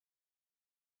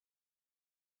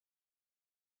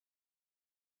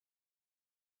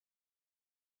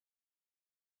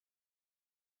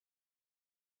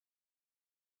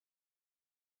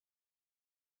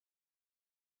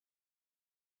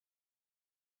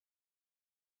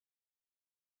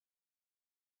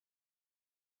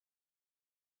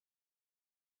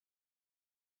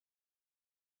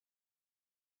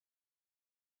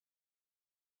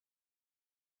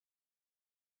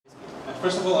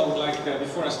First of all, I would like,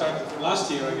 before I start, last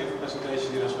year I gave a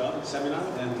presentation here as well, a seminar,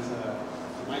 and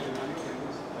Mike and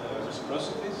Nabil,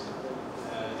 reciprocities.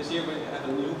 This year we have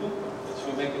a new book, which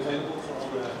we make available for all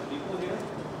the people here.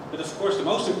 But of course, the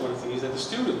most important thing is that the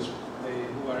students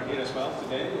who are here as well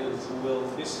today, and who will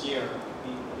this year be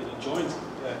in a joint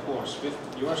course with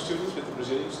your students, with the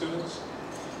Brazilian students,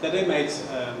 that they made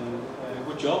a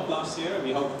good job last year.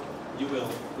 We hope you will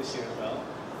this year as well.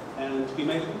 And we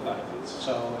made a book out of it.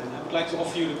 So, and I would like to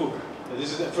offer you the book.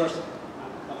 This is the first,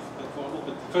 formal,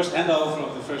 but the first handover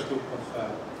of the first book of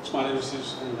Smart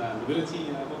Industries and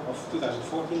Mobility book of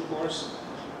 2014 course.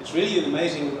 It's really an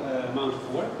amazing amount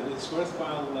of work, and it's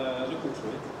worthwhile looking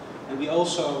through it. And we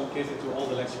also give it to all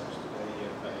the lecturers today here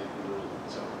in the room.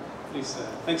 So please,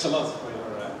 thanks a lot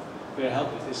for your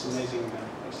help with this amazing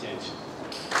exchange.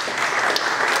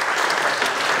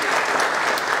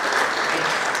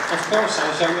 Of course,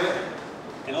 Arjan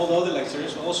and all the other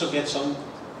lecturers will also get some.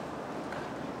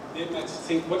 They might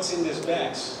think, what's in these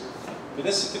bags? But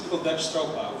that's a typical Dutch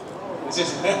stroopwafel.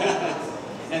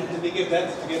 And we give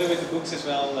that together with the books as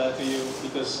well to you,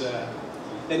 because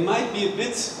they might be a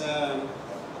bit,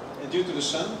 due to the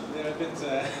sun, they're a bit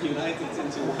united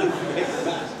into one big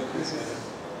mass.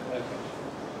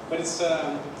 But it's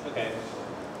okay.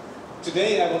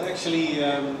 Today I will actually,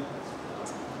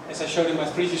 as I showed in my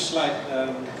previous slide,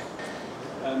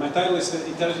 my title is the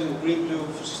Intelligent Green Blue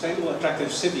for Sustainable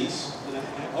Attractive Cities, and I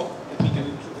hope that we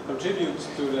can contribute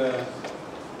to the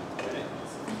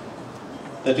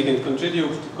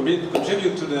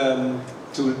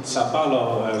to São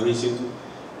Paulo region,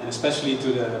 and especially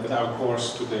with our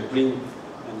course to the green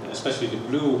and especially the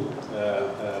blue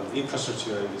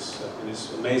infrastructure in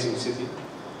this amazing city.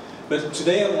 But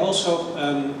today I will also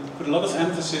put a lot of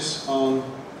emphasis on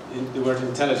the word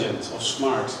intelligent or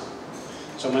smart.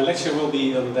 So my lecture will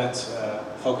be on that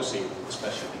focusing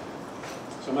especially.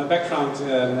 So my background,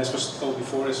 as was told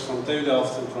before, is from TU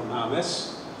Delft and from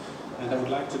AMS. And I would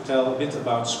like to tell a bit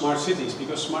about smart cities,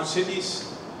 because smart cities,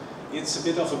 it's a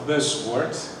bit of a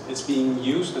buzzword. It's being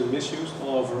used and misused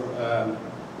all over,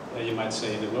 you might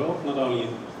say, in the world, not only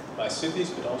by cities,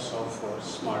 but also for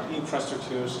smart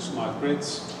infrastructures, smart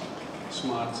grids,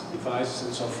 smart devices,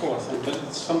 and so forth. But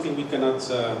it's something we cannot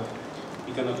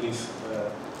leave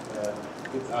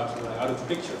out of the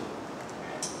picture.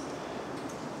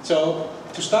 So,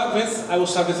 to start with, I will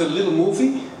start with a little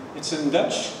movie. It's in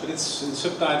Dutch, but it's in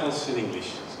subtitles in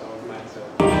English. So it might.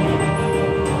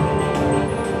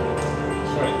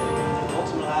 Sorry. De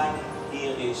bottom line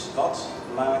hier is: wat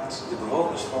maakt de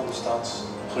bewoners van de stad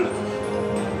gelukkig?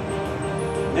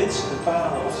 Mensen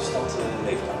bepalen of de stad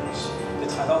leefbaar is.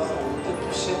 Het gaat altijd om de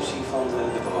perceptie van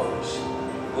de bewoners.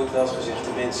 Er wordt wel eens gezegd: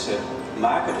 de mensen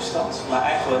maken de stad, maar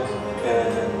eigenlijk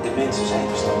de mensen zijn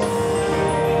de stad.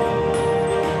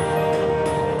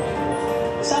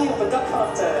 We staan hier op het dak van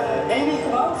het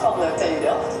EWI-gebouw van de TU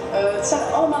Delft. Het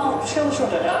zijn allemaal verschillende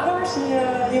soorten radars die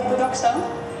hier op het dak staan.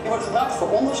 Die worden gebruikt voor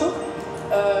onderzoek.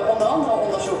 Onder andere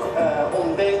onderzoek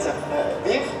om beter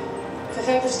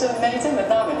weergegevens te meten, met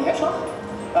name neerslag.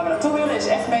 Waar we naartoe willen is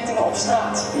echt metingen op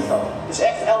straatniveau. Dus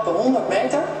echt elke 100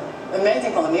 meter een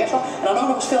meting van de neerslag. En dan ook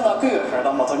nog eens veel nauwkeuriger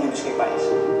dan wat er nu beschikbaar is.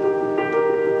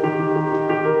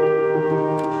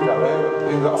 Ja, we hebben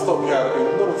in de afgelopen jaren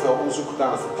enorm veel onderzoek gedaan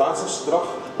naar verplaatsingsgedrag.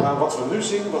 Maar wat we nu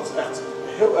zien, wat echt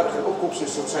heel erg in opkomst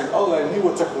is, dat zijn allerlei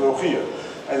nieuwe technologieën.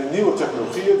 En die nieuwe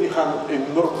technologieën die gaan een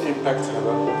enorm impact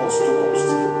hebben op onze toekomst.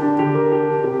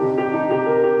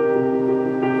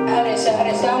 Er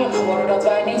is duidelijk geworden dat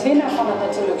wij niet winnen van het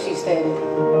natuurlijk systeem.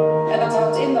 En dat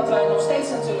houdt in dat wij nog steeds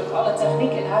natuurlijk alle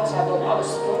techniek in huis hebben om alles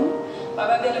te doen. Maar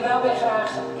wij willen wel weer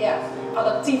graag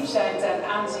adaptief zijn ten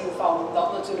aanzien van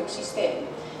dat natuurlijk systeem.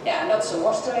 Ja, en dat is een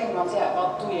worsteling, want ja,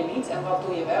 wat doe je niet en wat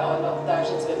doe je wel? En daar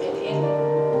zitten we middenin.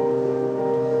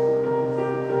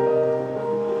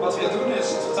 Wat we doen is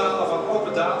het vertalen van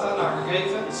open data naar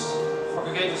gegevens, van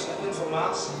gegevens naar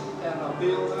informatie en naar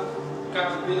beelden,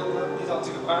 kaartbeelden die dan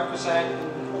te gebruiken zijn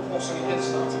in oplossingen in de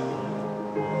stad.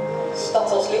 Stad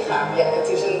als lichaam, ja, het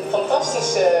is een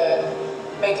fantastische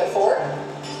metafoor.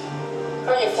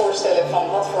 Kan je je voorstellen van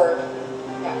wat voor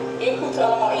input er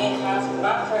allemaal in gaat,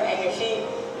 water, energie,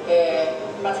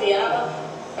 materialen.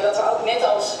 Maar dat we ook net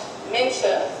als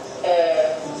mensen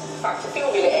vaak te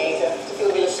veel willen eten, te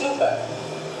veel willen snoepen.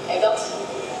 En dat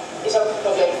is ook het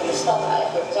probleem van de stad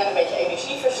eigenlijk. We zijn een beetje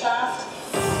energieverslaafd.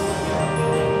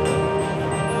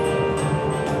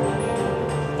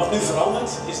 Wat nu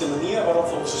verandert is de manier waarop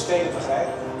we onze steden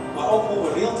begrijpen, maar ook hoe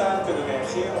we real-time kunnen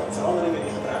reageren op veranderingen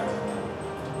in gebruik.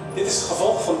 Dit is het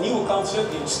gevolg van nieuwe kansen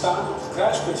die ontstaan op het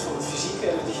kruispunt van het fysieke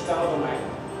en het digitale domein,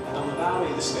 en dan met name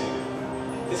in de steden.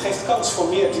 Dit geeft kans voor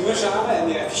meer duurzame en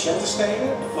meer efficiënte steden,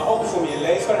 maar ook voor meer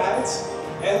leefbaarheid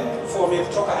en voor meer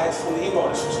betrokkenheid van de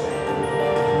inwoners van steden.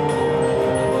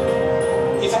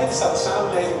 In feite staat de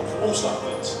samenleving op een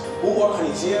omslagpunt. Hoe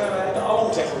organiseren wij de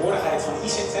alomtegenwoordigheid van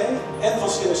ICT en van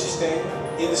slimme systemen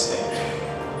in de steden?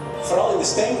 Vooral in de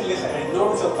steden liggen er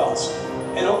enorm veel kansen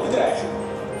en ook bedreigingen.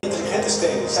 Intelligente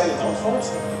steden zijn het antwoord,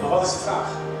 maar wat is de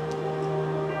vraag?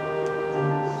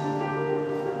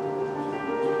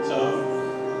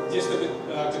 Just a bit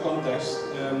about the context.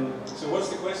 So what's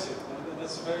the question?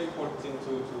 That's a very important thing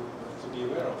to be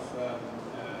aware of.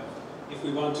 If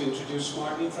we want to introduce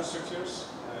smart infrastructures,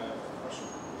 or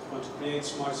want to create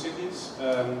smart cities,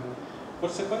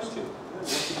 what's the question?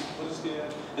 What is the,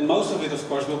 and most of it, of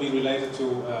course, will be related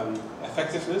to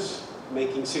effectiveness,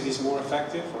 making cities more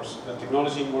effective, or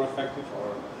technology more effective,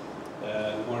 or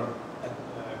more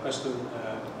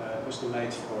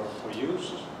custom-made for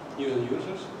users.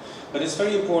 But it's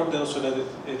very important also that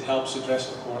it helps address,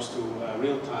 of course, to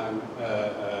real-time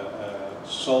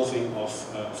solving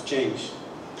of change.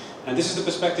 And this is the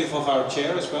perspective of our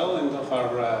chair as well, and of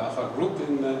our group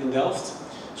in Delft.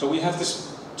 So we have this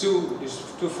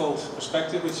twofold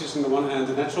perspective, which is on the one hand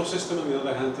the natural system, on the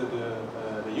other hand the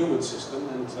human system.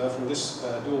 And from this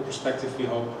dual perspective, we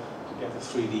hope to get a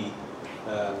 3D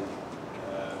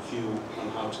view on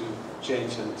how to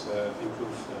change and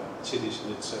improve cities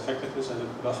and its effectiveness, and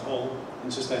above all in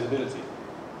sustainability.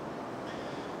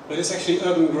 But it's actually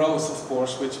urban growth, of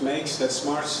course, which makes that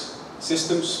smart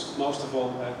systems, most of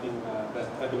all, have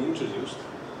been introduced.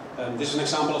 This is an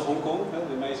example of Hong Kong,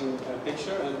 an amazing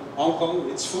picture. And Hong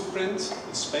Kong, its footprint,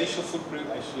 its spatial footprint,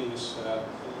 actually is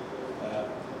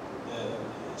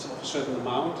it's of a certain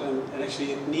amount, and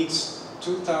actually it needs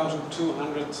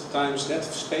 2,200 times that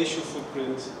spatial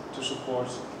footprint to support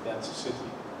that city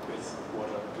with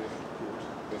water, with food,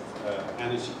 with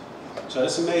energy. So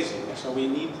that's amazing. So we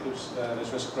need this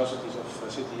reciprocities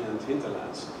of city and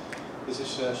hinterlands. This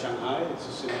is Shanghai, it's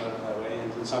a similar way,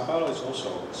 and in São Paulo it's also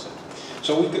the same.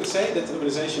 So we could say that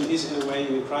urbanization is in a way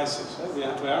in a crisis. We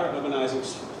are urbanizing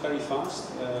very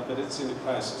fast, but it's in a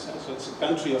crisis. So it's a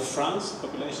country of France, the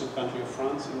population of country of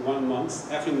France in 1 month,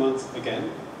 every month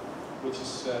again, which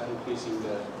is increasing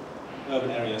the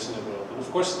urban areas in the world. And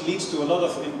of course it leads to a lot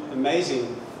of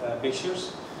amazing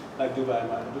pictures, like Dubai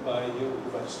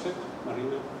Strip,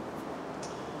 Marina.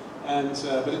 And,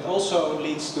 but it also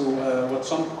leads to what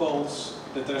some calls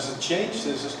that there's a change,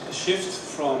 there's a shift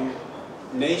from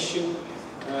nation,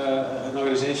 an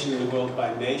organization in the world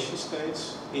by nation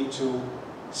states into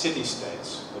city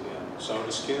states again. So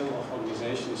the scale of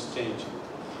organization is changing.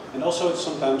 And also it's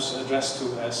sometimes addressed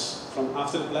to as from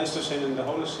after the Pleistocene and the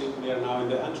Holocene, we are now in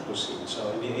the Anthropocene,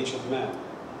 so in the age of man.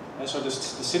 And so the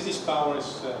city's power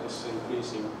is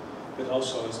increasing, but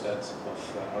also is that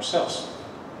of ourselves.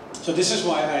 So this is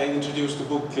why I introduced the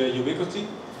book Ubiquity,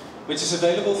 which is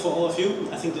available for all of you.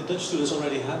 I think the Dutch students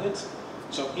already have it,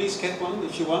 so please get one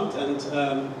if you want.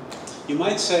 And you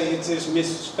might say it is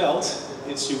misspelled.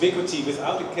 It's ubiquity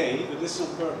without a K, but this is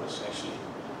on purpose actually.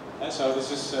 So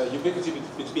this is ubiquity,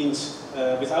 which means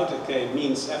without a K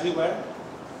means everywhere,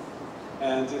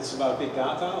 and it's about big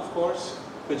data, of course.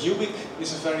 But Ubik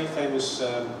is a very famous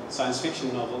science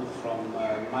fiction novel from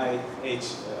my age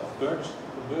of birth,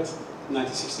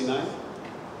 1969,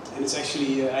 and it's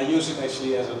actually I use it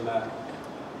actually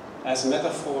as a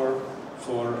metaphor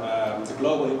for the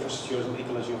global infrastructure and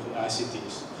ecology of the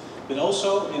ICTs, but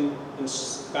also in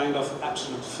kind of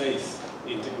absolute faith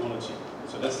in technology.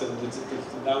 So that's the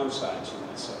downside, you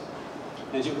might say.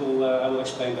 And I will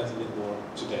explain that a bit more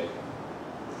today.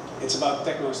 It's about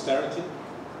techno-austerity.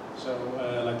 So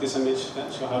like this image,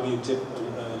 so how do you tip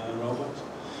a robot?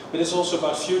 But it's also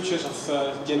about futures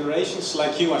of generations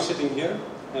like you are sitting here.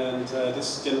 And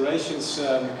this generation's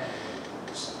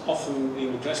often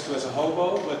being addressed to as a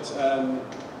hobo, but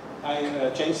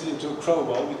I changed it into a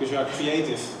crowbo because you are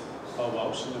creative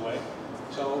hobos in a way.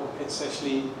 So it's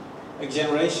actually a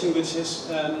generation which is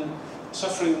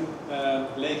suffering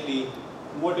lately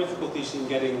more difficulties in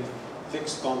getting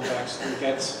fixed contracts and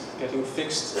getting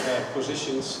fixed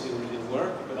positions in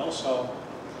work, but also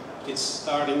it's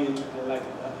starting in like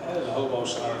the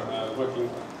hobos are working.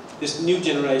 These new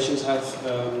generations have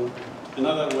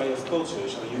another way of culture,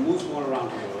 so you move more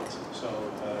around the world. So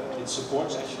it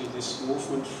supports actually this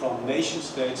movement from nation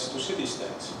states to city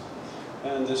states,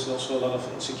 and there's also a lot of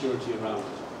insecurity around it.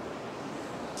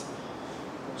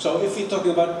 So if we're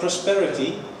talking about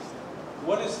prosperity,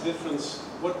 what is the difference?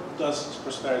 What does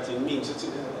prosperity mean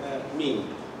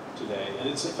today? And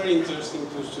it's very interesting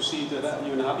to see that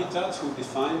UN Habitat, who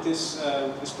defined this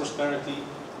prosperity,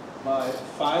 by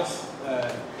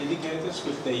 5 indicators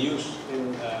which they use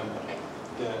in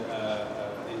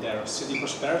their city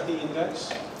prosperity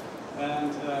index.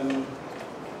 And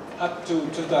up to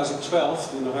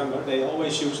 2012, in November, they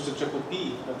always used the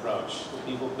P approach,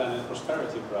 the People, Planet,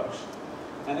 Prosperity approach.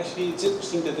 And actually, it's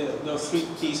interesting that those 3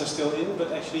 P's are still in,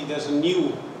 but actually there's a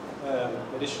new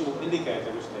additional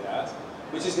indicator which they add,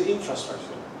 which is the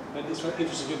infrastructure. That is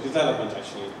infrastructure development,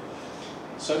 actually.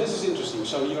 So this is interesting.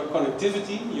 So your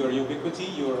connectivity, your ubiquity,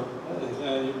 your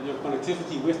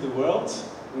connectivity with the world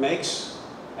makes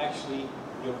actually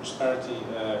your prosperity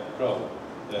grow,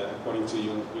 according to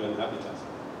UN Habitat.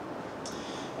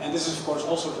 And this is, of course,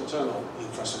 also internal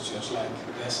infrastructures like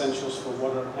the essentials for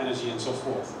water, energy, and so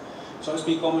forth. So it's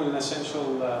becoming an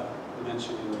essential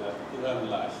dimension in urban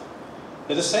life.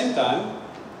 At the same time,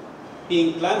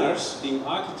 being planners, being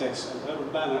architects and urban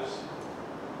planners,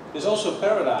 there's also a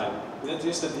paradigm. That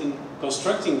is that in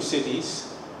constructing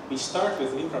cities, we start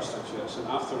with infrastructures and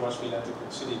afterwards we let the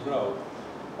city grow.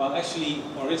 While actually,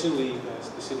 originally,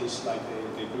 the cities, like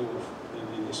they grew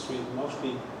in history,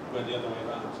 mostly were the other way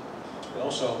around. They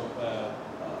also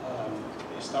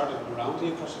they started around the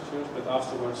infrastructures, but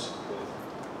afterwards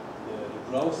the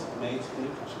growth made the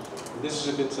infrastructure. And this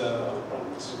is a bit of a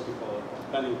problem. This is what we call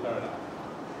a planning paradigm.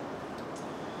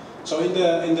 So in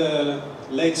the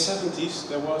late 70s,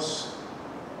 there was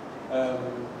a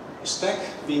stack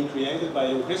being created by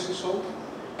Jon Christensen,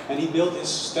 and he built this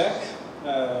stack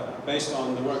based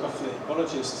on the work of the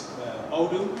ecologist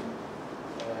Odum,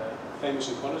 famous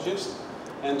ecologist.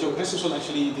 And Jon Christensen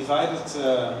actually divided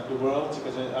the world,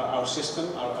 our system,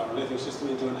 our living system,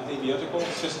 into an abiotical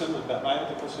system, a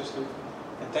biotical system,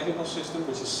 a technical system,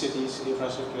 which is cities,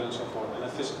 infrastructure, and so forth, and a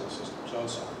physical system. So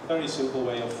it's a very simple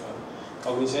way of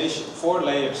organization. 4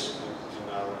 layers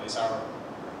is our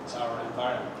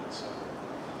environment. So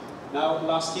now,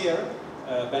 last year,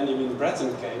 Benjamin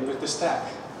Breton came with the stack,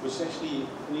 which actually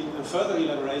needed a further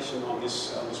elaboration on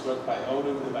this work by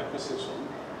Odum and by Christensen.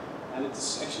 And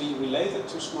it's actually related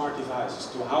to smart devices,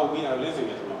 to how we are living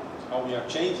at the moment, how we are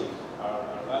changing our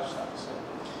lifestyles.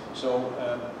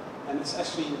 And it's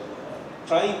actually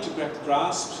trying to get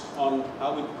grasp on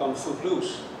how we become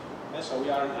footloose. So we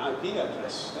are an IP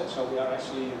address. So we are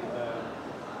actually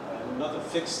not a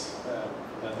fixed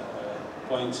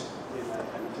point in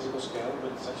a physical scale,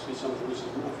 but it's actually something which is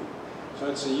moving. So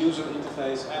it's a user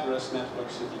interface, address, network,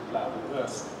 city, cloud, and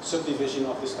earth subdivision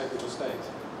of this technical state.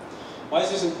 Why is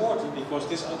this important? Because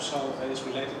this also is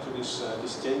related to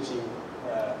this changing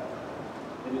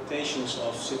limitations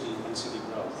of city and city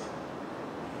growth.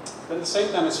 But at the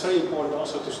same time, it's very important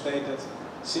also to state that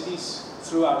cities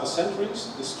throughout the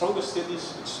centuries, the strongest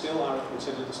cities, which still are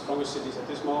considered the strongest cities at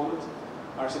this moment,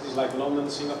 are cities like London,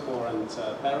 Singapore, and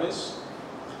Paris.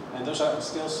 And those are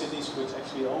still cities which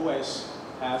actually always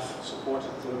have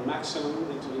supported the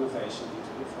maximum into innovation,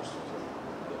 into infrastructure.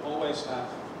 They always have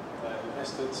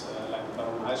invested, like the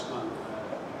Baron Huysman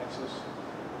access,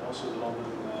 and also in London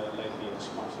lately in the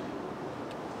smart city.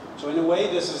 So in a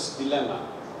way, this is a dilemma.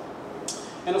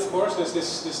 And of course, there's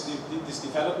this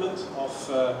development of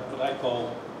what I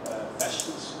call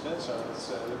fashions. So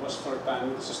it was for a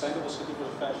time the sustainable city was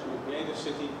a fashion, the creative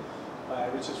city by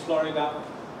Richard Florida,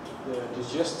 the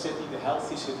just city, the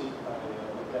healthy city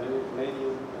by the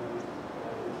Canadian.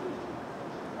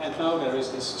 And now there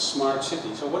is this smart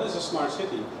city. So what is a smart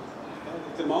city?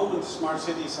 At the moment, smart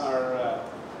cities are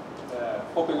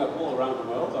popping up all around the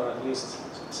world, or at least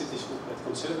cities that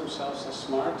consider themselves as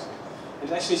smart.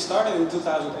 It actually started in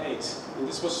 2008, and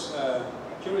this was,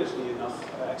 curiously enough,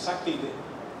 exactly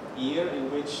the year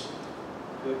in which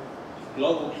the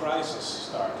global crisis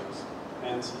started.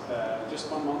 And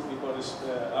just 1 month before this,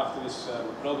 after this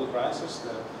global crisis,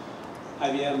 the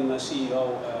IBM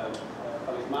CEO,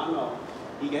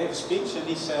 he gave a speech and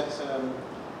he said,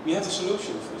 we have a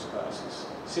solution for this crisis.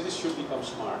 Cities should become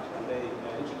smart. And they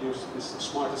introduced this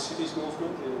Smarter Cities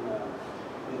movement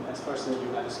at first in the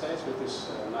United States with this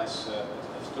nice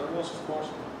editorials, of course.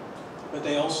 But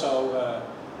they also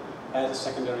had a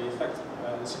secondary effect,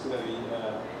 a secondary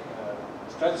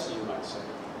strategy, you might say.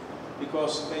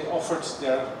 Because they offered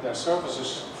their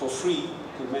services for free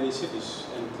to many cities.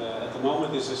 And at the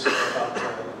moment, this is about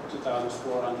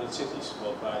 2,400 cities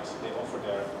worldwide. They offer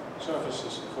their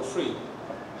services for free.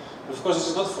 But of course,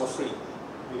 it's not for free,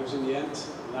 because in the end,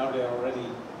 now they're already,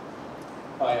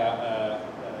 via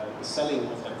the selling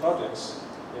of their projects,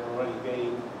 they're already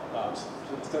gaining about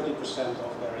 30%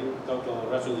 of their total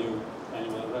revenue,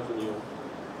 annual revenue,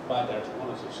 by their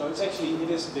technology. So it's actually, it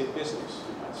is a big business,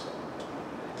 you might say.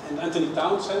 And Anthony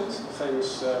Townsend, a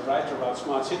famous writer about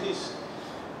smart cities,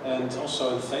 and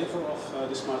also in favor of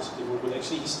the smart city movement,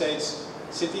 actually he states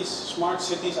cities, smart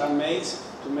cities are made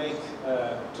to make,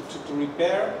 to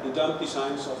repair the dumb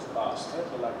designs of the past. Right?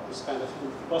 So like this kind of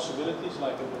possibilities,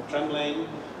 like a tram lane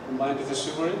combined with a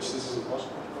sewerage. This is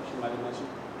impossible, of course, you might imagine.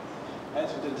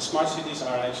 And the smart cities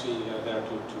are actually there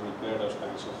to repair those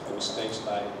kinds of mistakes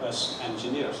by us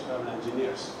engineers, urban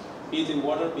engineers. Be it in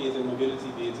water, be it in mobility,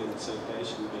 be it in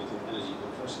sanitation, be it in energy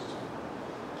infrastructure.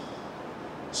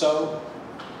 So,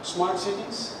 smart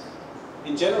cities,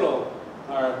 in general,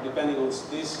 are depending on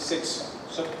these 6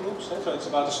 subgroups. So it's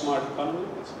about a smart economy,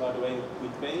 it's about the way we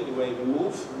pay, the way we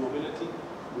move, mobility,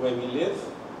 the way we live.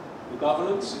 The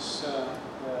governance is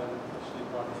actually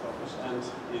part of focus, and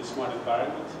the smart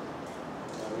environment,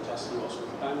 which has to do also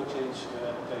with climate change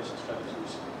adaptation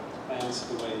strategies, and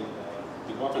the way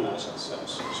we organize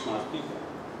ourselves, smart people.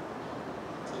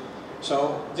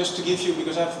 So, just to give you,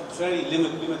 because I have very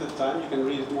limited time, you can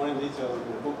read it more in detail in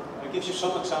the book. I give you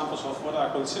some examples of what are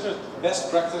considered best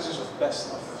practices of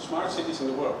smart cities in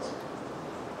the world.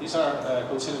 These are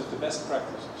considered the best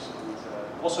practices. And,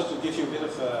 also to give you a bit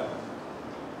of a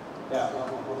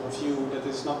view that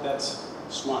is not that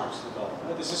smart at all.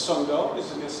 This is Songdo,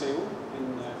 this is near Seoul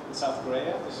in South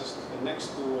Korea. This is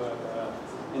next to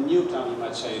a new town, you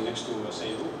might say, next to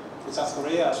Seoul. In South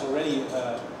Korea is already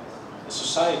a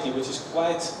society which is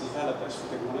quite developed as for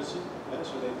technology.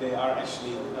 So they are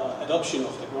actually, adoption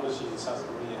of technology in South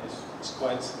Korea is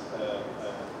quite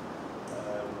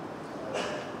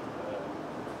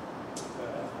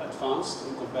advanced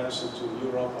in comparison to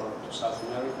Europe or to South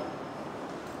America.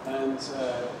 And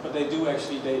but they do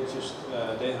actually,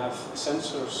 they have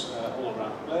sensors all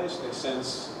around the place. They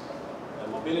sense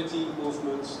mobility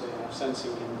movements. They have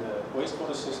sensing in the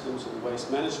wastewater systems, in the waste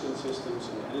management systems,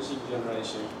 in the energy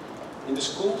generation. In the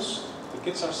schools, the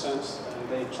kids are sensed, and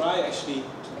they try actually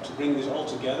to bring this all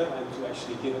together and to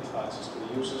actually give advices to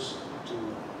the users to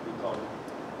become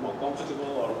more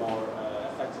comfortable or more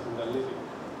effective in their living.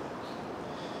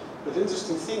 But the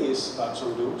interesting thing is about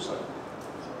Songdo,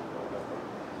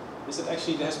 is that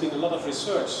actually there has been a lot of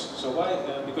research. So why?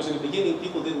 Because in the beginning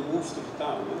people didn't move to the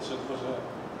town, so it was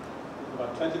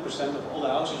about 20% of all the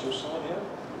houses you saw here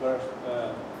were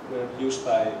used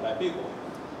by people.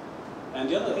 And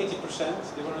the other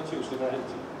 80%, they were not used, they were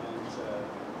empty.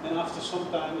 And then after some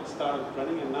time it started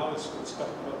running, and now it's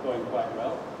going quite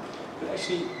well. But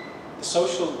actually, the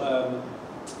social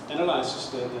analysis,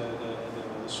 the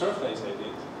surveys they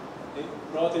did, they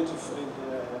brought into,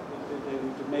 they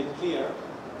made clear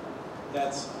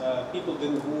that people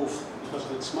didn't move because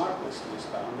of its smartness to this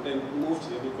town, but they moved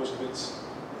here because of its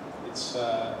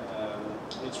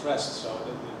rest. So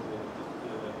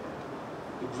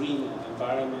the green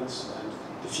environments and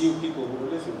the few people who were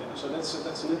living there. So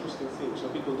that's an interesting thing. So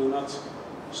people do not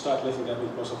start living there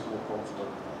because of more comfort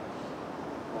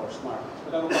or smart.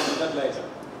 But I will come to that later.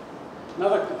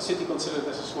 Another city considered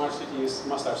as a smart city is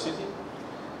Masdar City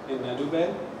in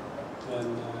Dubai,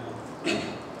 and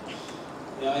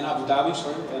in Abu Dhabi,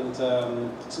 sorry. And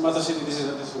Masdar City, this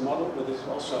is a model, but this is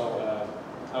also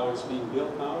how it's being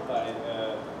built now by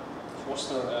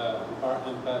Foster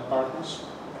and partners.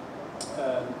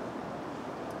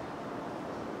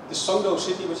 The Songdo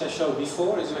city, which I showed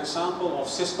before, is an example of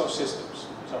Cisco systems.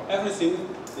 So everything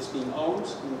is being owned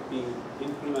and being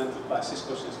implemented by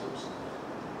Cisco systems.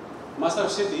 Masdar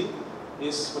City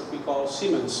is what we call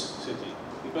Siemens City,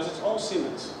 because it's all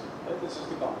Siemens. This is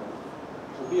the company.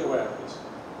 So be aware of this.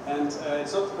 And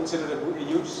it's not considered a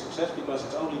huge success because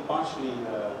it's only partially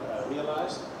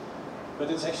realized, but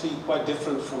it's actually quite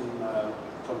different from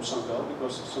Songdo,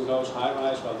 because Songdo is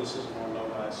high-rise, while this is more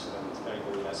low-rise and very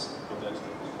less condensed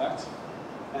impact.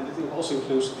 And it also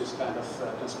includes this kind of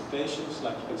transportations,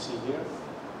 like you can see here,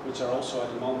 which are also at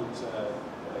the moment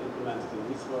implemented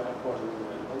in Heathrow Airport in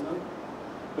London.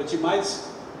 But you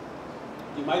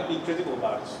might be critical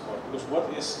about this, of course, because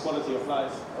what is quality of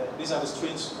life? These are the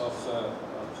streets of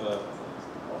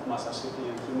Masdar City,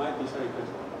 and you might be very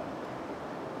critical about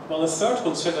it. Well, the third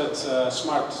considered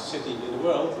smart city in the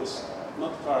world is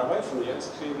not far away from here. It's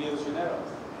actually Rio de Janeiro.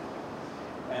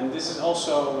 And this is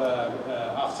also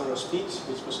after a speech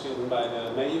which was given by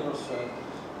the mayor of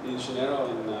Rio de Janeiro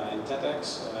in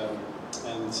TEDx.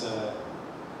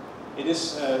 It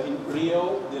is in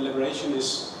Rio, the liberation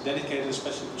is dedicated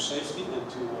especially to safety and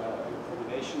to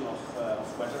combination of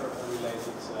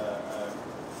weather-related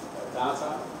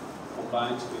data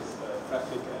combined with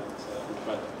traffic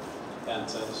and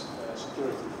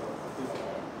security for people.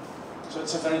 So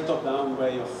it's a very top-down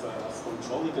way of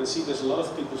control. You can see there's a lot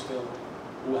of people still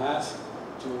who have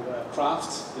to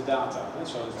craft the data. And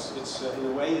so it's in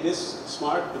a way it is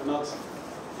smart, but not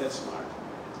that smart.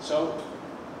 So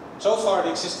far the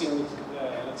existing,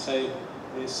 let's say,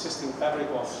 this system fabric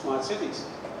of smart cities.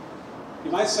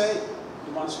 You might say,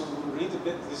 you want to read a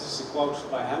bit, this is a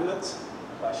quote by Hamlet,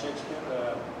 by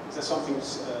Shakespeare. There's something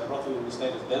rotten in the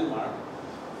state of Denmark.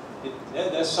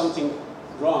 There's something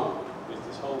wrong with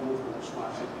this whole movement of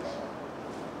smart cities.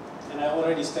 And I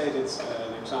already stated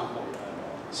an example.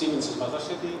 Siemens' mother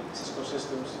city, Cisco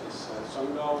Systems is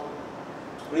Songdo,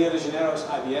 Rio de Janeiro is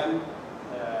IBM,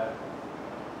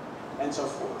 and so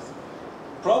forth.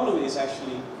 The problem is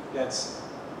actually that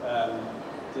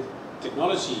the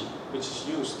technology which is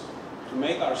used to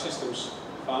make our systems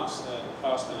fast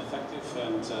and effective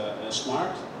and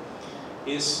smart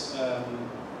is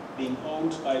being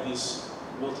owned by these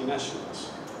multinationals.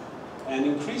 And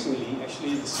increasingly,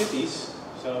 actually, the cities,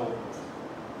 so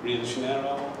Rio de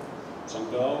Janeiro,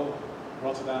 Songdo,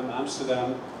 Rotterdam,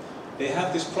 Amsterdam, they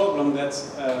have this problem that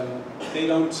they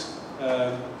don't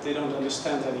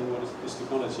understand anymore these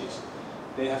technologies.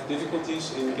 They have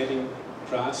difficulties in getting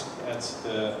grasp at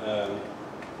the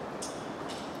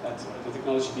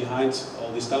technology behind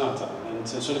all this data, and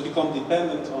so they become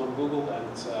dependent on Google.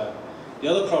 And the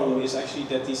other problem is actually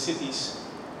that these cities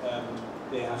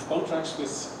they have contracts with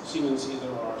Siemens either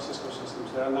or Cisco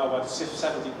Systems. There are now about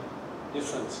 70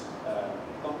 different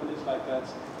companies like that,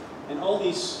 and all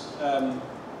these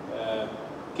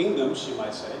kingdoms, you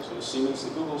might say, so the Siemens,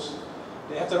 the Googles,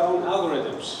 they have their own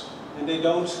algorithms, and they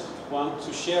don't want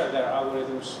to share their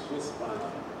algorithms with one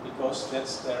another because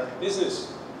that's their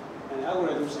business. And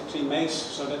algorithms actually makes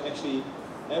so that actually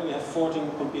we have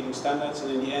 14 competing standards,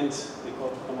 and in the end they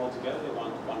come all together. They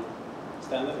want one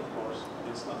standard, of course.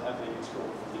 It's not happening. It's going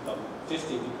to become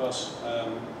 50 because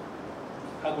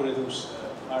algorithms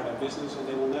are their business and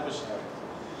they will never share it.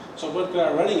 So what we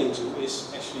are running into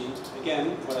is actually,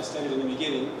 again, what I stated in the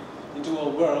beginning, into a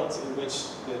world in which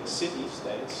the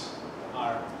city-states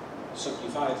are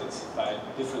subdivided by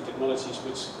different technologies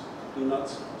which do not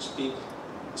speak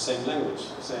the same language,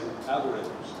 the same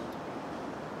algorithms.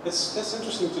 That's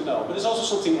interesting to know, but there's also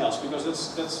something else, because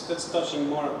that's touching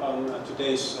more on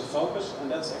today's focus, and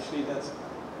that's actually that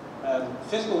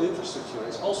physical infrastructure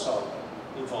is also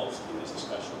involved in this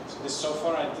discussion. So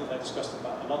far I discussed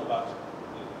a lot about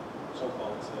the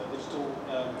so-called digital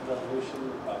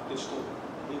revolution, about digital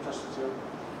infrastructure.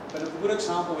 But a good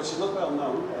example, which is not well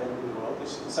known in the world,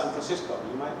 is in San Francisco.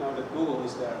 You might know that Google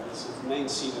is there. It's the main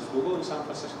seat of Google in San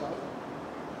Francisco.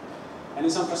 And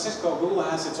in San Francisco, Google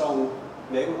has its own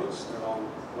neighborhoods, their own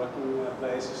working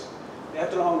places. They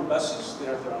have their own buses, they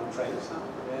have their own trains now.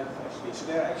 So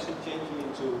they're actually changing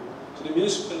into, so the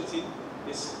municipality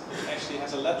actually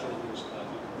has a lateral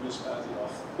municipality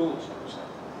of Google, so to say.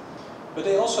 But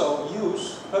they also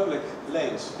use public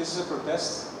lanes. This is a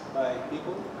protest by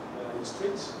people in the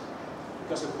streets,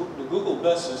 because the Google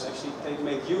buses actually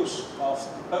make use of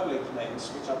the public lanes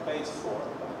which are paid for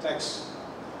by tax.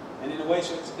 And in a way,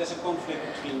 so there's a conflict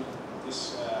between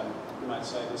this, you might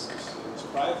say, this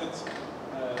private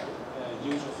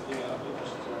use of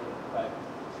infrastructure by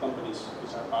companies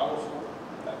which are powerful,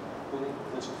 like Google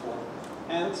and so forth,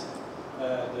 and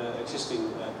the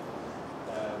existing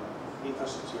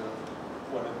infrastructure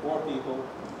for the poor people,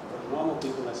 for the normal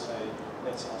people, let's say,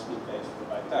 that has been paid for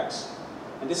by tax.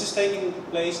 And this is taking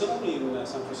place not only in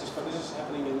San Francisco, this is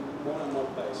happening in more and more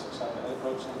places. I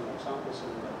wrote some examples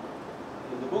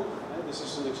in the book. This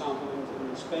is an example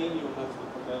in Spain. You have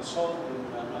the Sol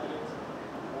in Madrid.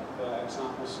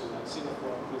 Examples in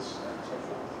Singapore, and so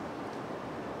forth.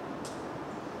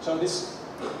 So this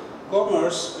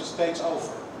commerce which takes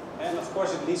over, and of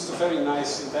course it leads to very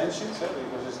nice inventions,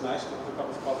 because it's nice to have a cup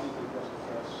of coffee because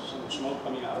of some smoke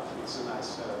coming out. It's a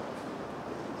nice,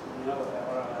 or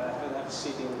have a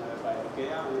seating by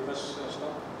IKEA on the bus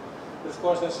stop. But of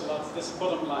course there's a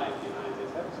bottom line behind it.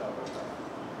 So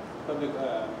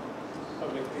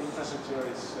public infrastructure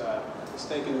is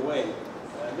taken away.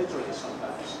 Literally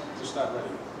sometimes, to start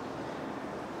running.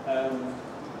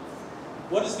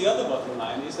 What is the other bottom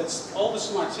line is that all the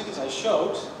smart cities I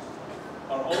showed,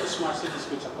 or all the smart cities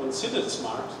which are considered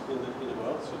smart in the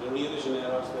world, so the Rio de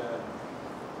Janeiro,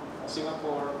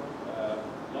 Singapore,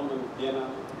 London, Vienna,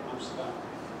 Amsterdam,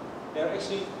 they're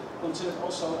actually considered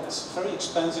also as very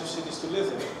expensive cities to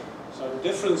live in. So the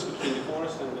difference between the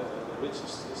poorest and the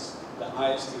richest is the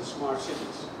highest in smart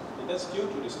cities. And that's due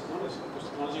to this technology, because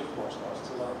technology, of course, costs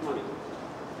a lot of money.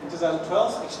 In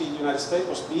 2012, actually, the United States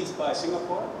was beat by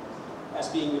Singapore as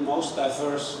being the most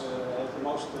diverse, the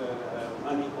most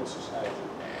unequal society.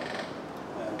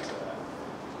 And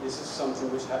this is something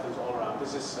which happens all around.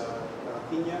 This is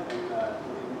Kenya in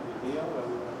Rio,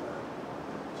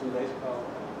 2 days ago,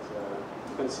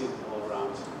 and you can see it all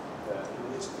around.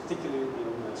 It's particularly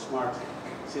in smart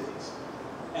cities.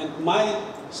 And my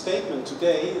statement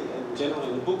today, and generally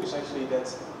in the book, is actually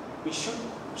that we should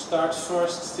start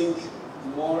first think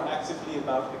more actively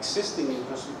about existing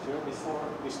infrastructure before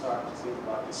we start to think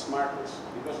about its smartness.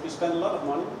 Because we spend a lot of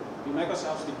money, we make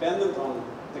ourselves dependent on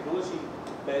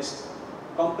technology-based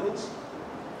companies,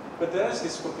 but there is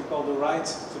this what we call the right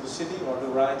to the city, or the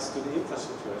right to the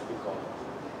infrastructure, as we call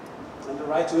it. And the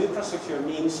right to infrastructure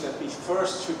means that we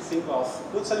first should think of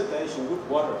good sanitation, good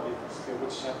water infrastructure,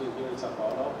 which is happening here in São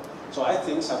Paulo. So I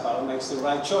think São Paulo makes the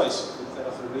right choice, instead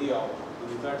of Rio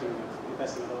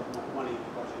investing a lot of money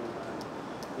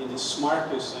in the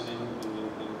smartness and in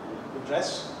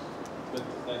address, but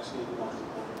actually the most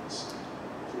important is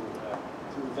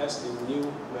to invest in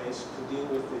new ways to deal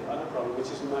with the other problem, which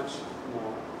is much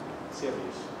more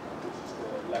serious, which is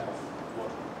the lack of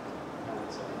water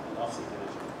and often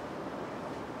energy.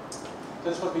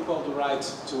 That's what we call the right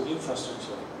to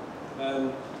infrastructure.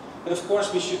 But of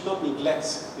course we should not neglect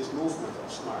this movement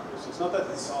of smartness. It's not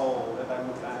that it's all that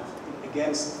I'm kind of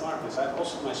against smartness. I have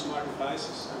also my smart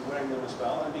devices, I'm wearing them as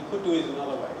well, and we could do it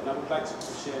another way. And I would like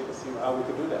to share with you how we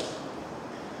could do that.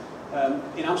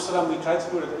 In Amsterdam we try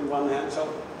to do it in one hand. So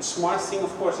the smart thing, of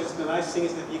course, is the nice thing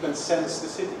is that you can sense the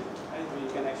city. Right?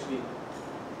 You can actually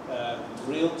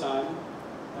real-time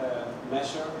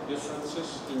measure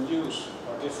differences in use,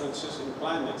 or differences in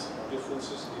climate, or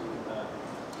differences in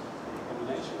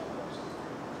combination of those.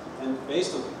 And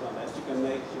based on that, you can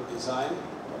make your design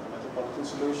of metropolitan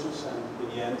solutions, and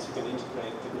in the end, you can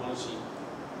integrate technology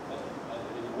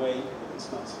in a way that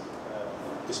it's not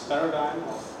this paradigm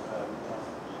of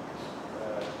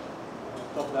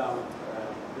top-down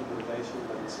implementation,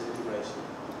 but it's an integration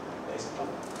based on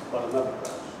bottom-up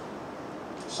approach.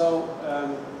 So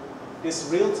this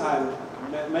real-time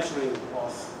measuring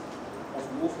of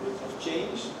movement, of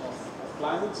change, of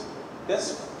climate,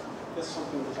 that's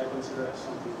something which I consider as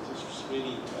something which is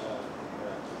really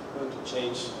going to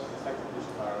change the effectiveness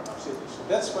of our cities. So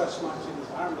that's where smart cities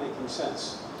are making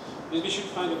sense. We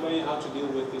should find a way how to deal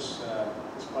with this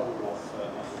problem of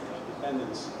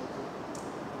dependence.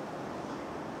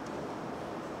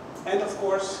 And of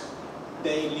course,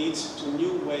 they lead to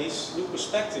new ways, new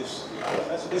perspectives.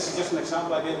 So this is just an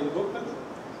example I gave in the booklet.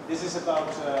 This is about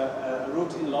a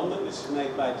route in London. This is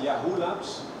made by Yahoo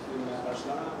Labs in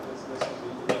Barcelona. That's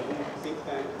the Yahoo think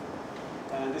tank.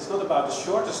 And it's not about the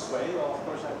shortest way. Well, of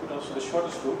course, I put also the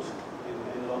shortest route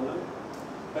in London.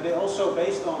 But they also,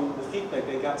 based on the feedback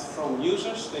they got from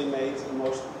users, they made the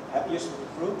most happiest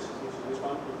route, which is this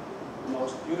one, the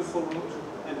most beautiful route,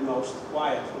 and the most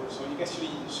quiet route.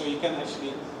 So you can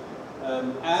actually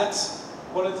add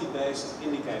quality-based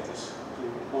indicators to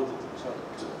quantity.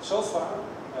 So far,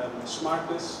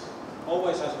 smartness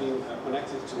always has been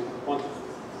connected to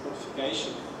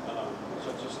quantification alone.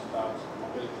 So just about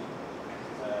mobility,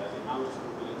 the amount of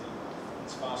mobility,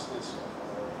 its fastness,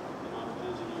 or the amount of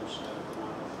energy use, the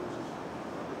amount of users.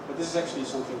 But this is actually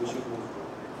something we should move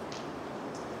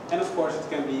to. And of course, it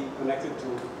can be connected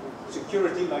to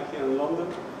security, like here in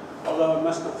London. Although I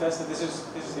must confess that this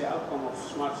is the outcome of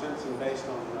smart sensing based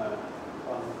on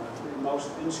the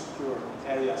most insecure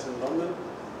areas in London.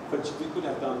 But we could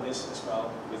have done this as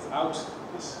well without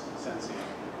this sensing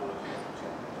technology.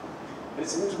 But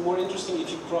it's more interesting if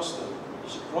you cross them.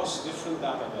 If you cross different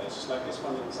databases, like this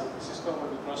one in San Francisco, where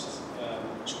we crossed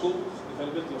schools,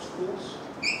 availability of schools,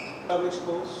 public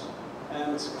schools,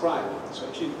 and crime. So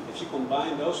if you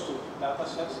combine those two data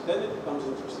sets, then it becomes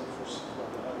interesting for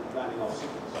the urban planning of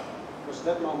cities. Because at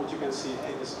that moment you can see,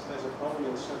 hey, there's a problem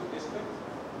in a certain district,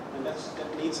 and that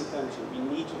needs attention. We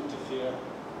need to interfere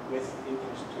with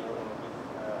infrastructure or with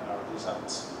our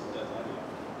designs in that area.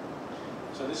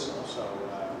 So this is also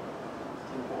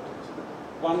important.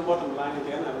 One bottom line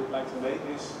again I would like to make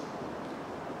is,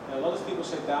 a lot of people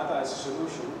say data is a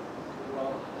solution,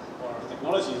 well, or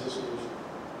technology is a solution.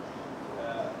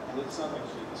 And it's not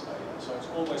actually this way. So it's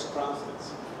always crafted.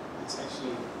 It's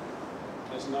actually,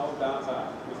 there's no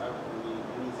data without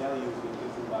any value being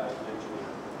given by an engineer.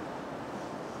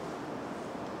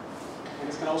 And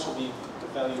it can also be the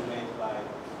value made by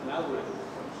an algorithm, of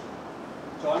course.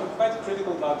 So I'm quite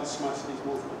critical about this smart cities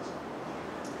movement.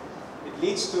 It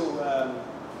leads to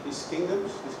these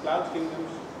kingdoms, these cloud kingdoms,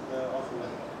 often.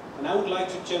 And I would like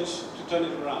to turn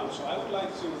it around. So I would like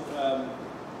to.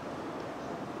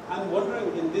 I'm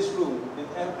wondering in this room, did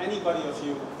anybody of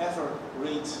you ever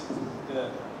read the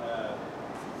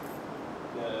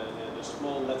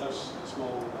small letters, the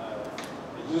small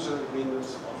user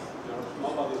agreements of your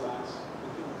mobile device?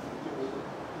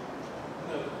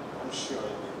 No. I'm sure you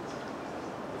did.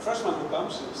 The first one who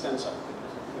comes stands up.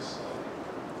 Because,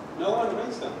 no one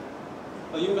reads them.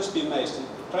 Well, you must be amazed.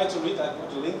 try to read, I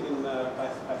put a link in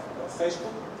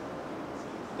Facebook.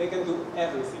 They can do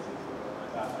everything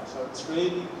with data, so it's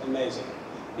really amazing.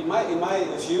 In my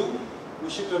view, we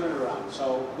should turn it around.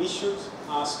 So we should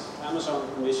ask Amazon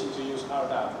permission to use our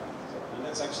data. And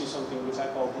that's actually something which I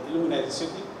call the illuminated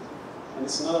city. And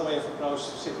it's another way of approach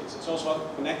to cities. It's also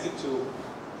connected to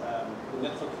the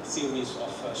network theories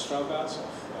of Strogaard,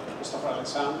 of Prof.ª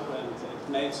Alexander, and it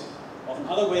made of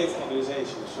another way of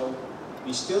organization. So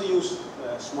we still use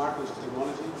smartness of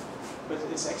technology, but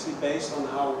it's actually based on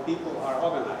how people are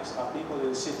organized, how people in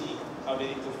the city, how they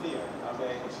interfere, how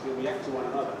they actually react to one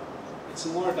another. It's a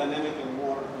more dynamic and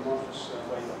more amorphous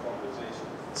way of organization,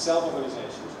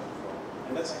 self-organization,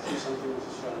 and that's actually something which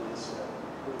is shown in this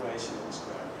configuration in the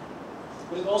square.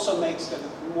 But it also makes it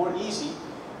more easy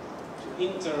to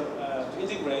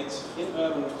integrate in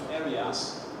urban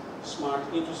areas smart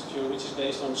infrastructure which is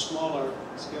based on smaller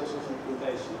scales of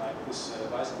implementation, like this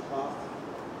bicycle path.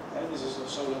 And this is a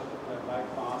solar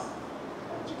bike path.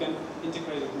 And you can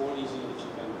integrate it more easily if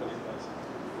you can connect that to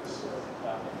this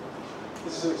data.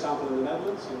 This is an example in the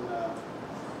Netherlands, in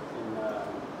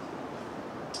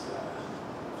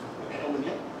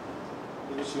Romania,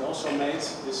 in which we also made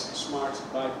this smart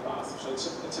bike path. So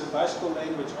it's a bicycle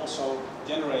lane which also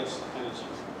generates energy.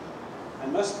 I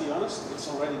must be honest, it's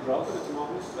already broken at the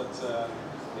moment, but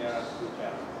they are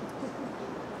repairing.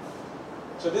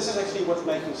 So this is actually what's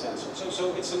making sense.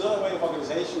 So it's another way of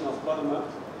organization of bottom-up,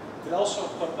 but also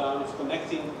of top-down, of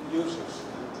connecting users.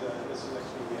 And this is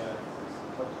actually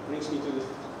what brings me to the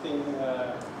thing,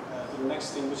 to the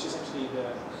next thing, which is actually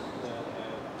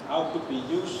how could we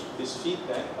use this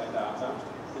feedback by data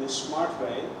in a smart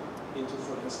way into,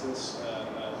 for instance,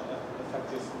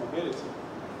 effective mobility.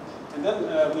 And then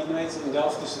we made in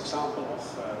Delft this example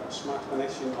of smart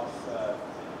connection of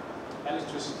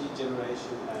electricity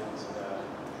generation and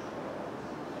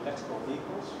electrical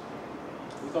vehicles,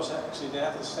 because actually they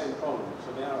have the same problem.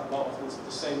 So they are both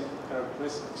the same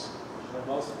characteristics. They're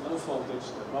both low voltage,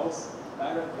 they're both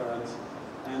direct current,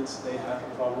 and they have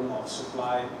a problem of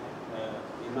supply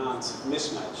demand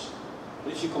mismatch.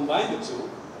 But if you combine the two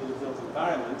in a built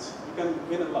environment, you can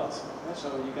win a lot.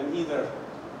 So you can either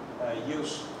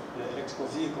use the electrical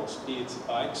vehicles, be it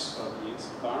bikes or be it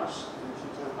cars in the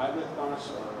future, hybrid cars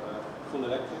or full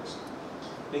electrics.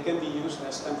 They can be used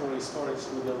as temporary storage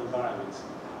in the built environment.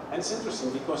 And it's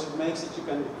interesting because it makes it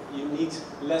you need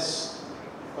less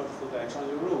photovoltaics on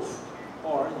your roof,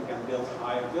 or you can build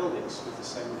higher buildings with the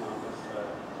same amount of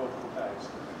photovoltaics.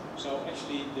 So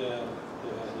actually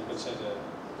you can say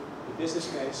the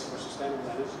business case for sustainable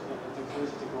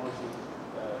technology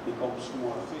becomes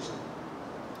more efficient.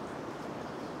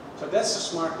 So that's the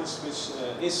smartness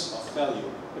which is of value,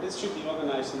 but it should be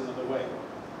organized in another way.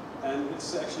 And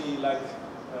it's actually like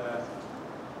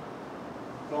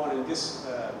drawn in this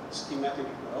schematic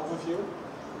overview.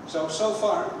 So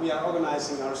far we are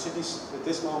organizing our cities at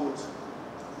this moment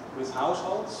with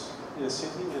households in a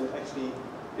city, and actually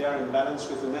they are in balance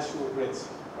with the national grid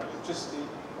for electricity,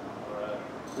 or a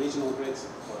regional grid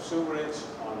for sewerage,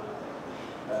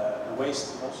 on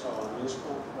waste also on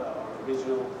municipal or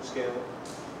regional scale.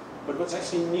 But what's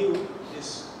actually new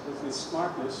is that with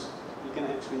smartness, you can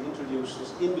actually introduce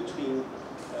this in between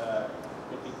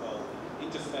what we call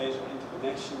interface or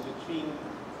interconnection between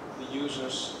the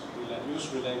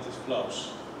use-related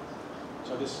flows.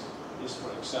 So this is,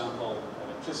 for example,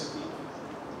 electricity.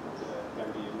 It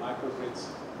can be a microgrid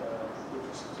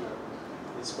infrastructure.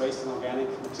 It's waste and organic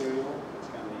material. It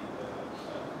can be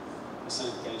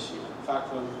sanitation and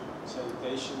vacuum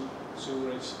sanitation,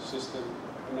 sewerage system,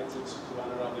 connected to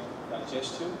anaerobic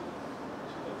digestion,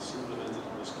 so that's implemented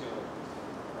on a scale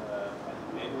at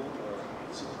the neighborhood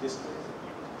or city district,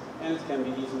 and it can be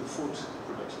even food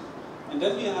production. And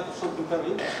then we have something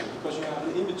very interesting, because you have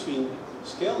an in-between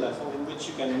scale level in which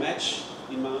you can match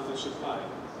demand and supply.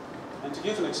 And to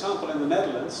give an example, in the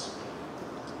Netherlands,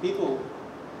 people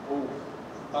who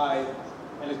buy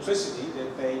electricity, they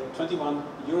pay 21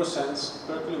 euro cents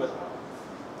per kilowatt hour.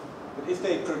 But if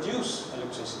they produce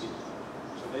electricity,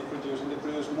 they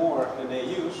produce more than they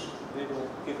use, they will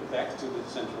give it back to the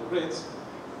central grid,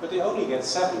 but they only get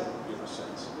 7 euro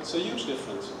cents. It's a huge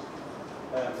difference.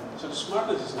 So the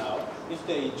smartness is now, if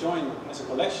they join as a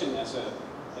collection, as a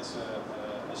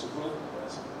group,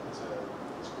 as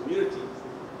a community,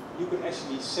 you could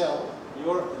actually sell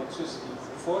your electricity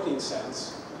for 14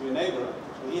 cents to your neighbor,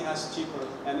 so he has cheaper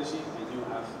energy and you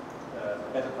have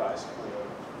a better price for your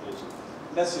energy.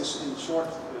 That's in short,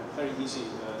 very easy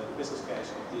business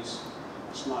case of these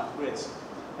smart grids.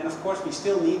 And of course we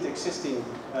still need existing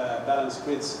balanced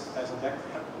grids as a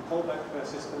fallback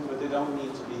system, but they don't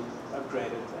need to be upgraded.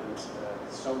 upgraded, and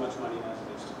so much money as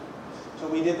it is to be. So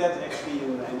we did that actually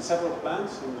in several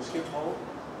plants, in the Schiphol,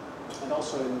 and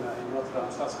also in Rotterdam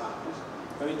Stadshavens,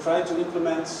 where we tried to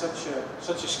implement such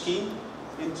a scheme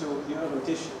into the urban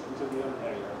tissue, into the urban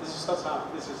area. This is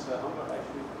Stadshaven, this is Hamburg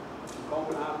actually, in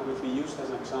Copenhagen, which we used as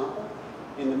an example.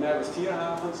 In the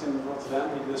Merwestierhavens in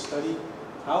Rotterdam, we did a study,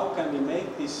 how can we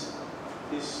make these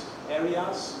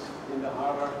areas in the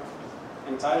harbor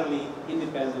entirely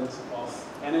independent of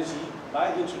energy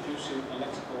by introducing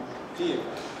electrical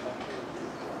vehicles.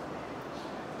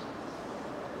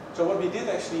 So what we did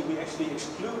actually, we actually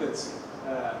excluded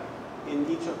in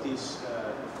each of these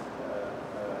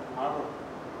harbor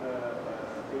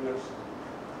figures,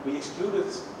 we excluded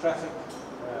traffic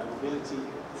mobility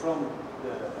from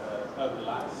the urban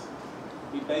life.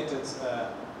 We baited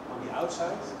on the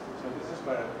outside, so this is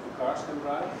where the cars can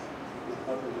drive,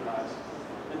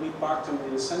 and we parked them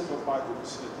in a central parking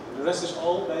facility. The rest is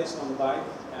all based on bike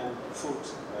and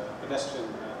foot, pedestrian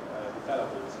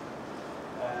development.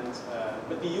 And,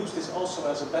 but we used this also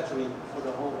as a battery for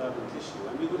the whole urban tissue,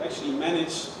 and we could actually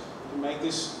manage to make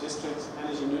this district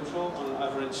energy neutral on an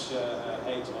average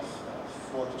height of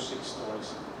 4 to 6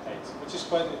 stories height, which is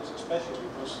quite special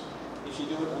because if you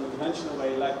do it on a conventional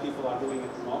way like people are doing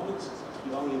at the moment,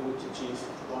 you only would achieve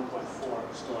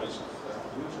 1.4 stories of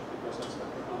user because that's what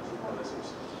technology more or less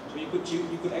is. So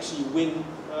you could actually win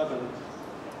urban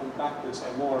compactness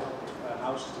and more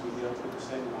houses to be built with the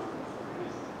same amount of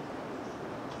energy.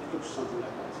 It looks something like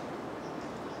that.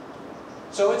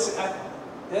 So it's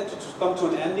to come to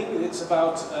an ending, it's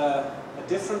about a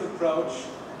different approach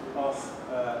of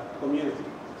community.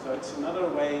 So it's another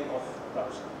way of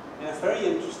approach. And a very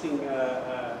interesting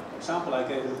example I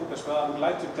gave in the book as well, I would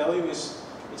like to tell you is,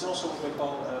 it's also what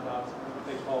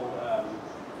they call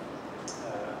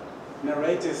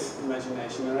narrative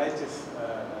imagination, narrative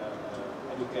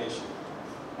education.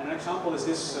 And an example is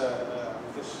this,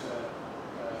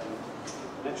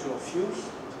 natural fuse,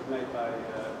 which is made by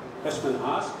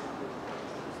Westman-Haas.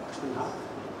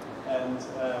 And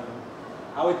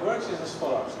how it works is as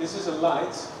follows. This is a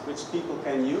light which people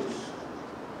can use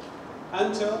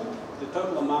until the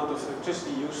total amount of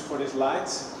electricity used for this light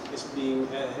is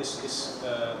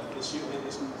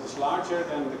larger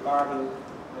than the carbon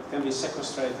that can be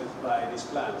sequestrated by these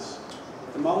plants.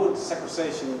 At the moment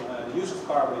sequestration, the use of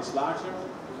carbon is larger,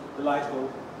 the light will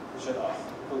shut off,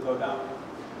 it will go down.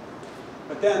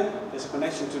 But then there's a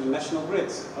connection to the national grid,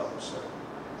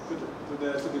 to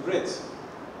the grid.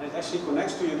 And it actually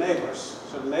connects to your neighbors.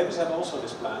 So the neighbors have also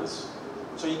these plants,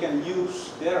 so you can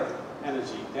use their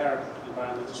energy, their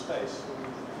environmental space.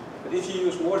 But if you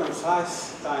use more than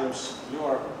 5 times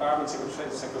your carbon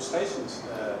sequestration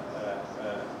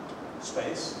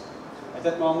space, at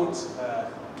that moment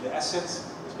the asset is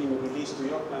being released to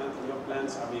your plant and your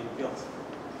plants are being built.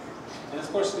 And of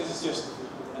course this is just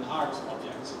an art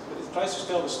object, but it tries to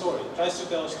tell the story. It tries to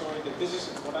tell a story that this is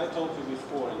what I told you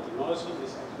before in technology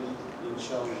is actually being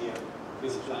shown here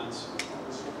with plants.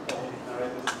 This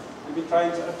narrative. And we're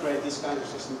trying to upgrade this kind of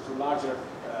system to larger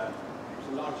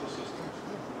systems.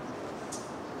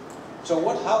 So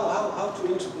how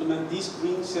to implement these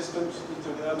green systems into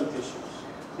the urban tissues,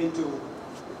 into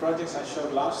the projects I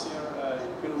showed last year in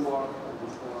Culemborg and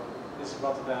before this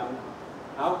Rotterdam.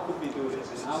 How could we do this,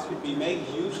 and how could we make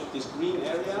use of these green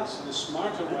areas in a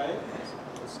smarter way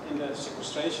in the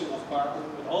sequestration of carbon,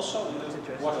 but also in the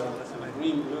water and the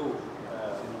green-blue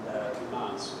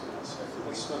demands.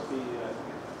 That's what we,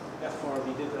 therefore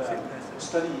we did a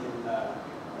study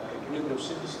in Green Blue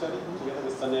City study together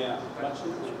with Thadeu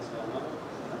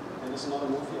and there's another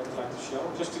movie I would like to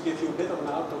show, just to give you a bit of an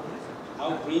outlook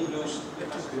how green blues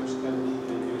can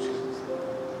be used.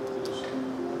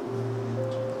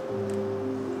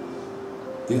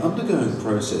 The undergoing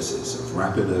processes of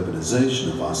rapid urbanization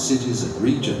of our cities and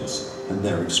regions and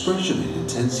their expression in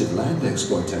intensive land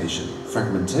exploitation,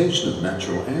 fragmentation of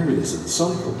natural areas and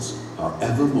cycles are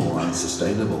ever more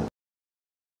unsustainable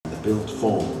in the built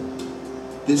form.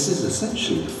 This is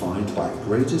essentially defined by a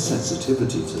greater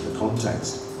sensitivity to the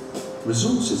context.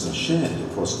 Resources are shared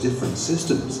across different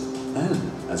systems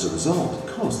and, as a result,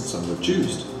 costs are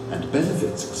reduced and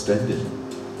benefits extended.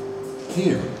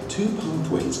 Here, 2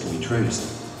 pathways can be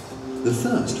traced. The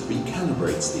first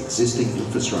recalibrates the existing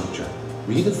infrastructure,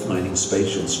 redefining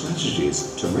spatial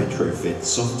strategies to retrofit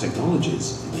soft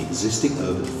technologies in the existing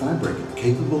urban fabric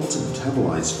capable to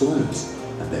metabolize flows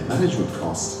and their management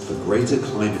costs for greater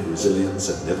climate resilience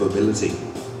and livability.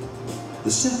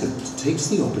 The second takes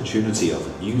the opportunity of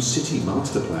a new city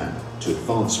master plan to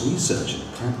advance research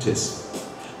and practice,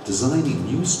 designing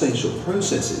new spatial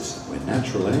processes where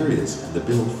natural areas and the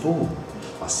built form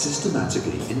are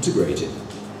systematically integrated,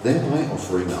 thereby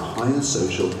offering a higher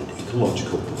social and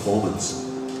ecological performance.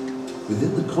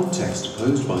 Within the context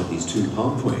posed by these two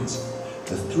pathways,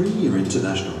 a 3-year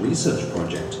international research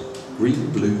project,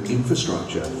 Green-Blue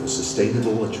Infrastructure for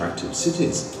Sustainable Attractive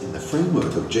Cities, in the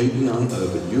framework of JBI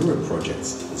Urban Europe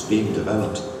projects, is being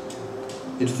developed.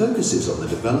 It focuses on the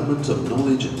development of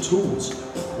knowledge and tools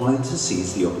required to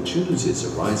seize the opportunities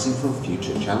arising from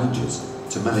future challenges,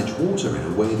 to manage water in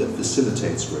a way that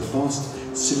facilitates robust,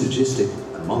 synergistic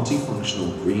and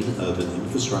multifunctional green urban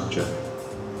infrastructure.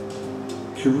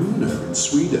 Kiruna in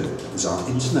Sweden is our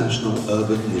international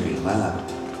urban living lab.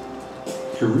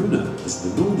 Kiruna is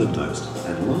the northernmost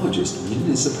and largest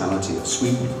municipality of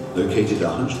Sweden, located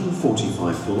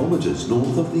 145 kilometers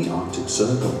north of the Arctic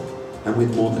Circle, and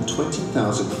with more than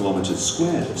 20,000 kilometers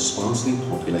squared of sparsely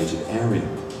populated area.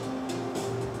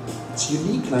 Its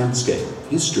unique landscape,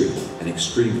 history, and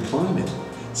extreme climate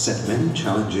set many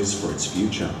challenges for its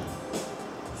future.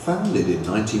 Founded in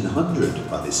 1900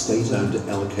 by the state-owned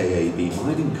LKAB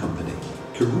mining company,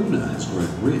 Kiruna has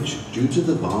grown rich due to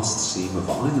the vast seam of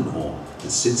iron ore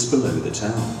that sits below the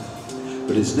town,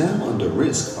 but is now under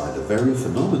risk by the very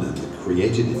phenomenon that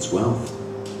created its wealth.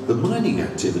 The mining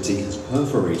activity has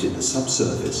perforated the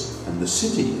subsurface, and the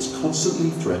city is constantly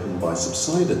threatened by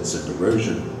subsidence and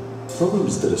erosion,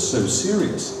 problems that are so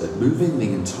serious that moving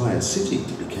the entire city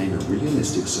became a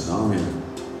realistic scenario.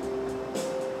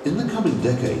 In the coming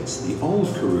decades, the old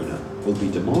Kiruna will be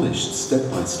demolished step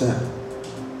by step.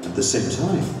 At the same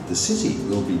time, the city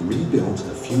will be rebuilt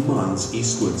a few miles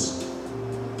eastwards.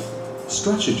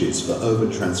 Strategies for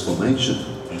urban transformation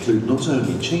include not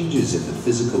only changes in the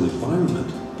physical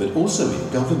environment, but also in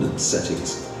governance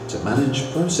settings to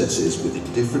manage processes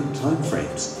within different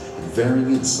timeframes and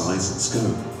varying in size and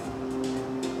scope.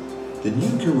 The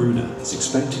new Kiruna is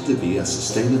expected to be a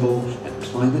sustainable and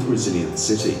climate-resilient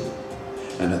city,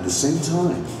 and at the same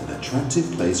time an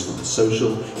attractive place from a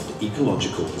social and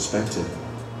ecological perspective.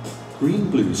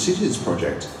 Green-Blue Cities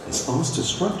project is asked to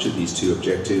structure these two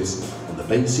objectives on the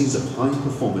basis of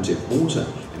high-performative water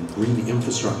and green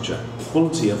infrastructure,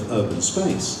 quality of urban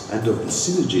space, and of the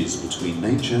synergies between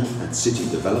nature and city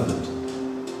development.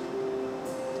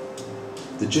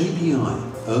 The JBI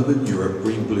Urban Europe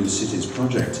Green-Blue Cities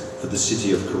project for the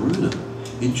city of Kiruna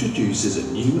introduces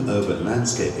a new urban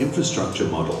landscape infrastructure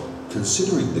model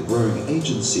considering the growing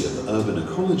agency of urban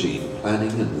ecology in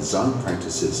planning and design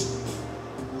practices.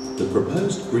 The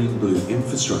proposed green-blue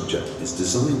infrastructure is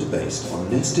designed based on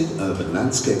nested urban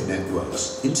landscape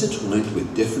networks intertwined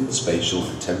with different spatial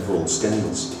and temporal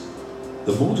scales.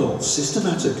 The model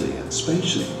systematically and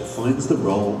spatially defines the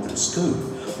role and scope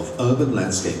of urban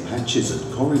landscape patches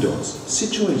and corridors,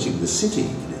 situating the city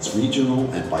in its regional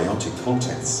and biotic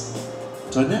contexts.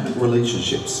 Dynamic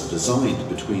relationships are designed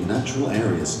between natural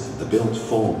areas and the built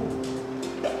form.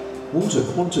 Water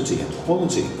quantity and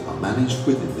quality are managed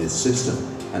within this system,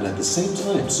 and at the same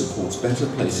time supports better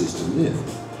places to live,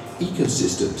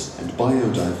 ecosystems and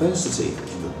biodiversity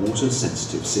in the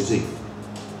water-sensitive city.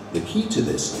 The key to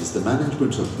this is the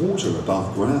management of water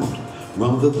above ground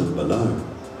rather than below,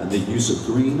 and the use of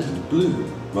green and blue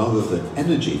rather than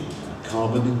energy and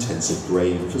carbon-intensive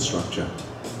grey infrastructure.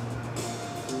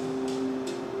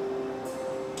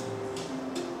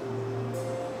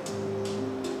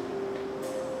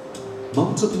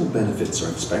 Multiple benefits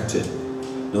are expected,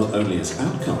 not only as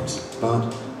outcomes, but,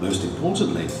 most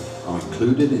importantly, are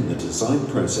included in the design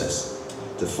process,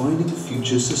 defining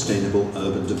future sustainable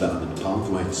urban development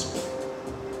pathways.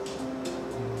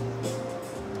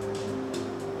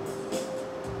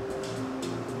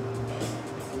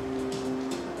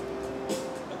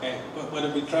 Okay,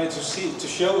 what we try to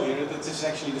show here, that this is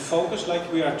actually the focus, like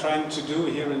we are trying to do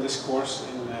here in this course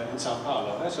in São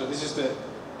Paulo. So this is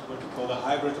what we call the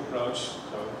hybrid approach,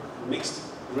 so mixed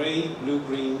grey,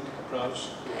 blue-green approach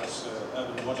towards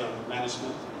urban water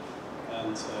management,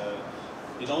 and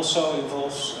it also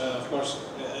involves, of course,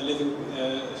 a living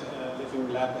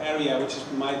lab area, which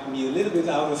might be a little bit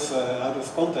out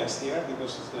of context here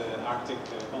because of the Arctic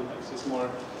context. It's more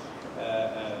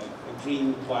a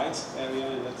green-white area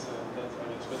in that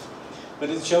area, but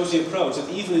it shows the approach that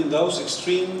even in those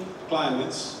extreme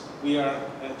climates, we are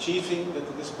achieving that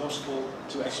it is possible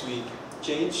to actually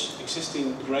change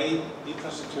existing grey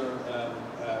infrastructure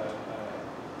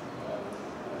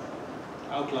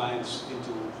outlines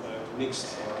into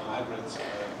mixed or hybrid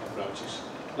approaches.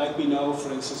 Like we know,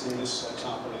 for instance, in this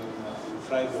example in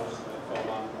Freiburg,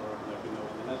 Poland, or like we know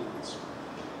in the Netherlands.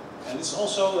 And it's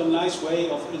also a nice way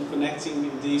of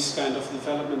connecting these kind of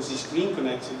developments, these green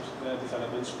connected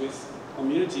developments with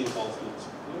community involvement,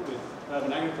 with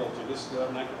urban agriculture. This is the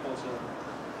urban agriculture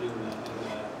in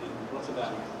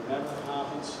Rotterdam,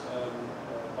 Havens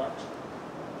part.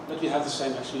 But we have the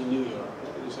same actually in New York.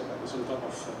 It's on top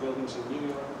of buildings in New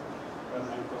York.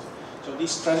 So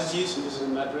these strategies, and this is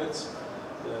in Madrid,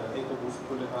 the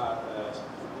Eco-Boulevard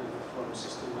from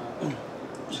Sistema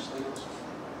Hidroviário.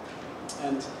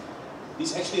 And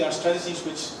these actually are strategies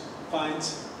which find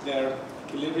their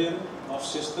equilibrium of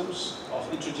systems,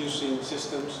 of introducing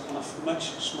systems on a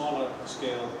much smaller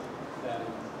scale than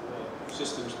the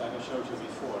systems like I showed you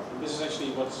before. And this is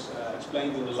actually what's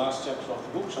explained in the last chapter of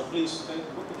the book, so please take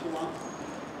the book if you want.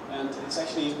 And it's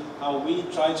actually how we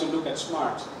try to look at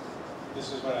smart.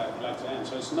 This is where I would like to end.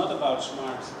 So it's not about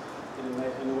smart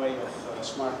in a way of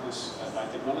smartness by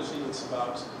technology, it's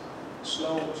about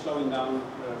slowing down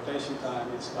rotation time,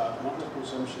 it's about model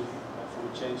consumption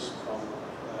from a change from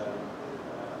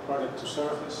product to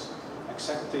service,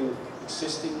 accepting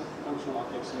existing functional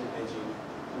objects in aging,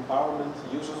 empowerment,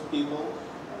 use of people,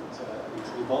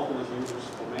 and involvement of users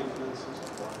for maintenance and so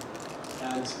forth,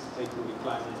 and taking the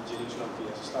climate geologically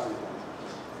as a starting point.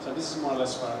 So this is more or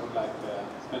less where I would like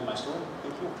to end my story.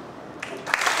 Thank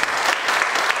you.